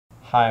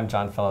Hi, I'm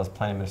John Fellows,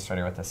 Plan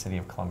Administrator with the City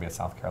of Columbia,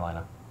 South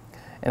Carolina.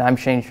 And I'm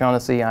Shane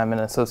Shaughnessy. I'm an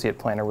Associate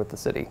Planner with the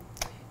City.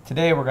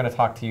 Today we're going to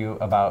talk to you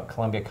about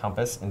Columbia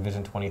Compass,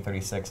 Envision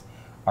 2036,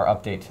 our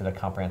update to the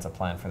comprehensive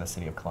plan for the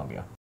City of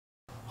Columbia.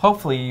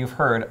 Hopefully you've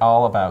heard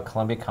all about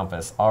Columbia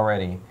Compass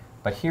already,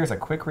 but here's a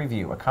quick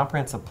review. A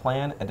comprehensive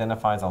plan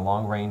identifies a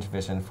long-range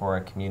vision for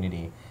a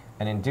community,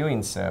 and in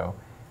doing so,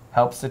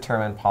 helps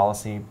determine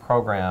policy,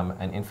 program,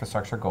 and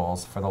infrastructure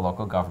goals for the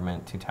local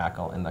government to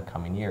tackle in the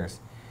coming years.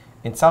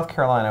 In South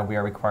Carolina, we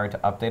are required to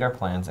update our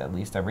plans at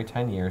least every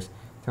 10 years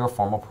through a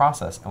formal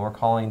process, and we're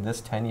calling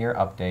this 10-year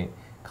update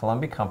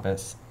Columbia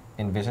Compass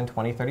Envision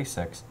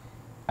 2036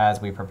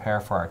 as we prepare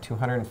for our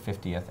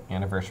 250th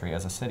anniversary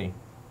as a city.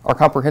 Our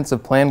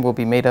comprehensive plan will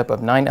be made up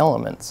of 9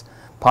 elements: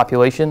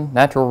 population,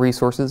 natural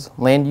resources,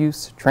 land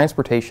use,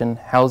 transportation,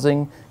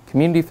 housing,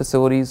 community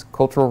facilities,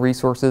 cultural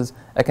resources,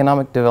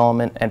 economic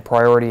development, and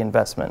priority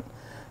investment.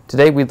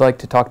 Today we'd like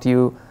to talk to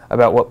you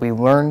about what we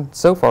learned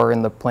so far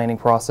in the planning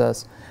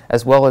process,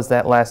 as well as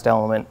that last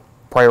element,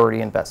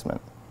 priority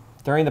investment.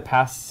 During the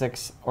past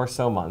 6 or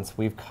so months,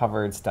 we've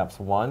covered steps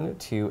 1,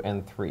 2,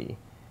 and 3.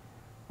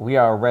 We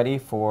are ready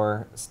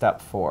for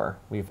step 4.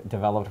 We've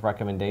developed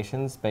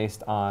recommendations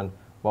based on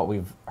what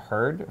we've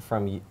heard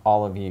from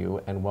all of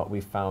you and what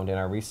we've found in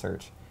our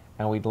research,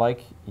 and we'd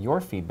like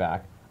your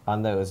feedback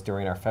on those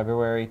during our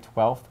February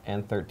 12th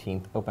and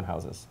 13th open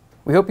houses.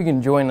 We hope you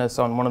can join us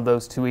on one of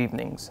those 2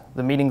 evenings.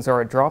 The meetings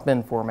are a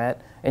drop-in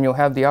format, and you'll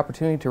have the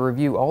opportunity to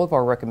review all of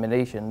our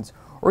recommendations,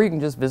 or you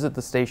can just visit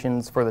the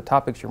stations for the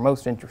topics you're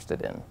most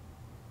interested in.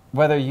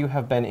 Whether you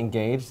have been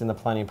engaged in the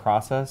planning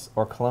process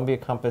or Columbia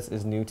Compass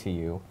is new to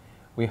you,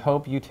 we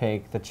hope you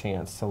take the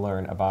chance to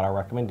learn about our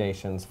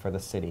recommendations for the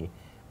city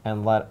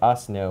and let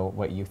us know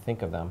what you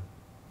think of them.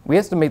 We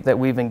estimate that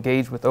we've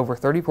engaged with over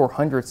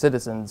 3,400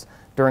 citizens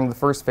during the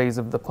first phase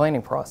of the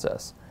planning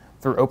process.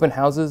 Through open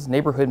houses,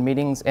 neighborhood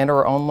meetings, and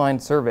our online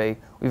survey,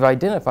 we've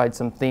identified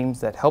some themes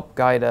that help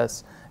guide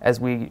us as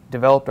we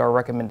developed our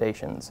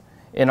recommendations.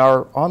 In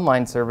our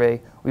online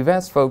survey, we've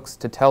asked folks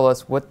to tell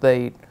us what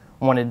they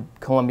wanted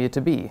Columbia to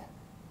be.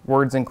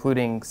 Words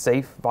including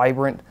safe,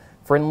 vibrant,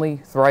 friendly,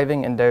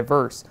 thriving, and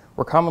diverse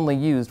were commonly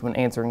used when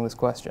answering this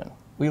question.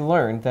 We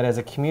learned that as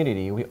a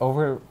community, we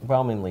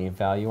overwhelmingly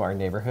value our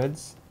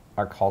neighborhoods,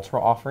 our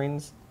cultural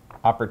offerings,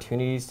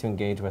 opportunities to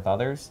engage with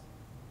others,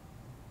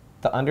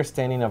 the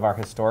understanding of our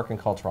historic and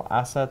cultural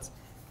assets,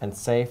 and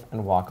safe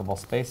and walkable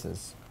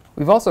spaces.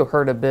 We've also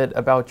heard a bit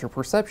about your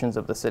perceptions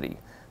of the city,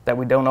 that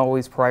we don't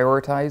always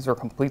prioritize or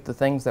complete the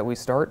things that we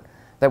start,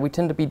 that we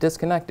tend to be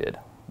disconnected,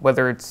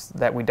 whether it's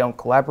that we don't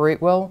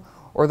collaborate well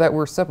or that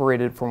we're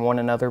separated from one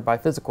another by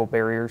physical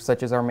barriers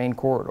such as our main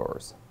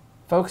corridors.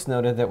 Folks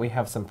noted that we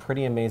have some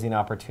pretty amazing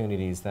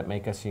opportunities that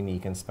make us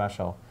unique and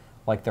special,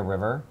 like the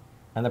river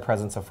and the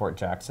presence of Fort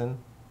Jackson,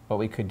 but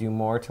we could do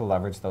more to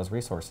leverage those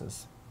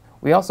resources.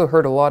 We also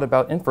heard a lot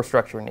about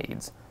infrastructure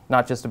needs,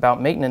 not just about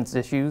maintenance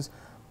issues,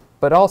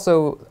 but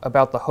also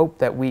about the hope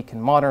that we can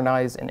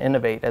modernize and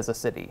innovate as a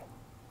city.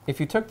 If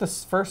you took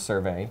this first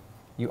survey,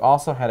 you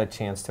also had a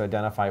chance to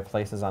identify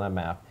places on a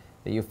map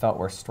that you felt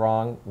were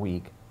strong,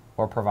 weak,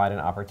 or provide an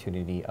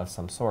opportunity of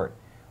some sort.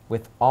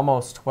 With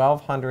almost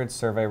 1,200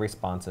 survey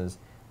responses,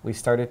 we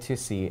started to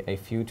see a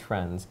few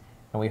trends,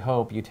 and we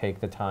hope you take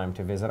the time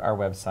to visit our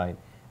website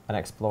and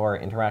explore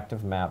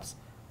interactive maps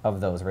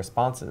of those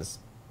responses.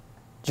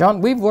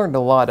 John, we've learned a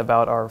lot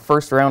about our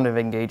first round of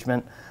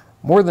engagement,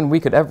 more than we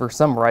could ever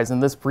summarize in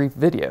this brief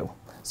video.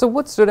 So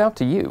what stood out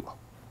to you?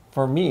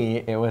 For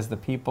me, it was the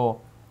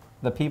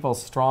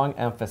people's strong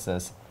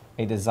emphasis,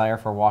 a desire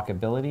for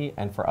walkability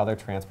and for other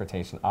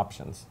transportation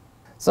options.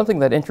 Something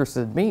that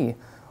interested me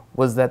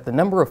was that the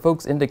number of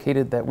folks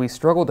indicated that we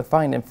struggle to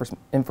find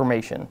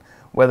information,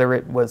 whether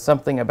it was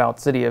something about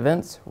city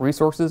events,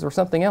 resources, or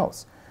something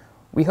else.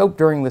 We hope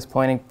during this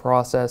planning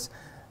process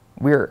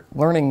we're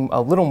learning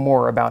a little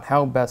more about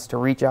how best to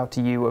reach out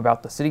to you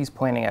about the city's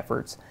planning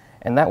efforts,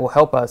 and that will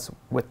help us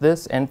with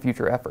this and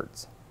future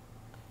efforts.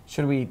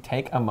 Should we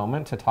take a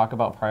moment to talk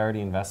about priority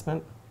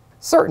investment?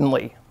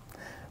 Certainly.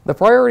 The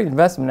priority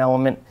investment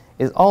element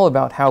is all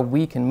about how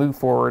we can move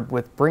forward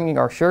with bringing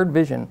our shared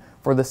vision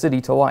for the city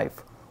to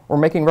life. We're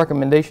making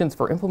recommendations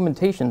for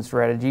implementation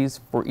strategies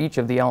for each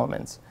of the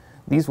elements.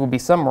 These will be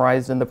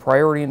summarized in the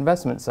priority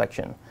investment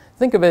section.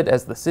 Think of it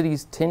as the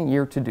city's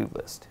 10-year to-do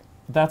list.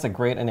 That's a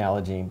great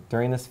analogy.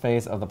 During this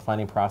phase of the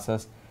planning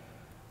process,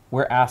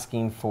 we're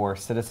asking for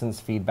citizens'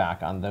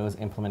 feedback on those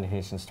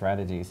implementation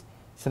strategies.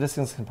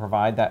 Citizens can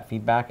provide that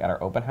feedback at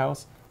our open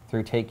house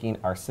through taking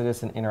our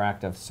citizen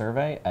interactive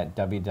survey at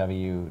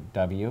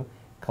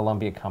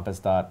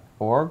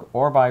www.columbiacompass.org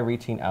or by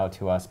reaching out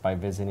to us by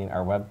visiting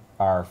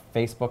our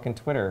Facebook and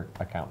Twitter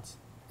accounts.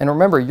 And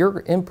remember, your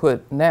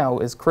input now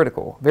is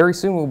critical. Very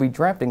soon we'll be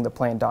drafting the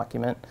plan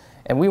document,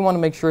 and we want to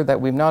make sure that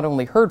we've not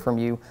only heard from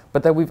you,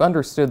 but that we've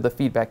understood the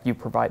feedback you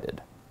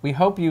provided. We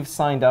hope you've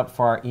signed up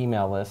for our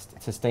email list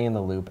to stay in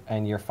the loop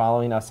and you're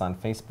following us on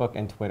Facebook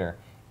and Twitter.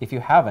 If you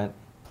haven't,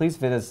 please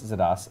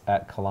visit us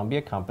at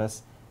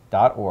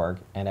columbiacompass.org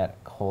and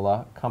at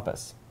Cola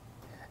Compass.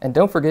 And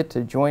don't forget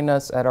to join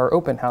us at our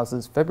open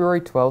houses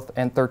February 12th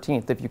and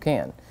 13th if you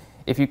can.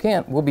 If you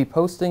can't, we'll be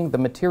posting the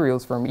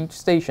materials from each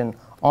station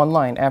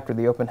online after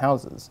the open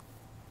houses.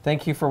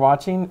 Thank you for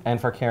watching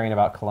and for caring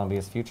about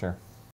Columbia's future.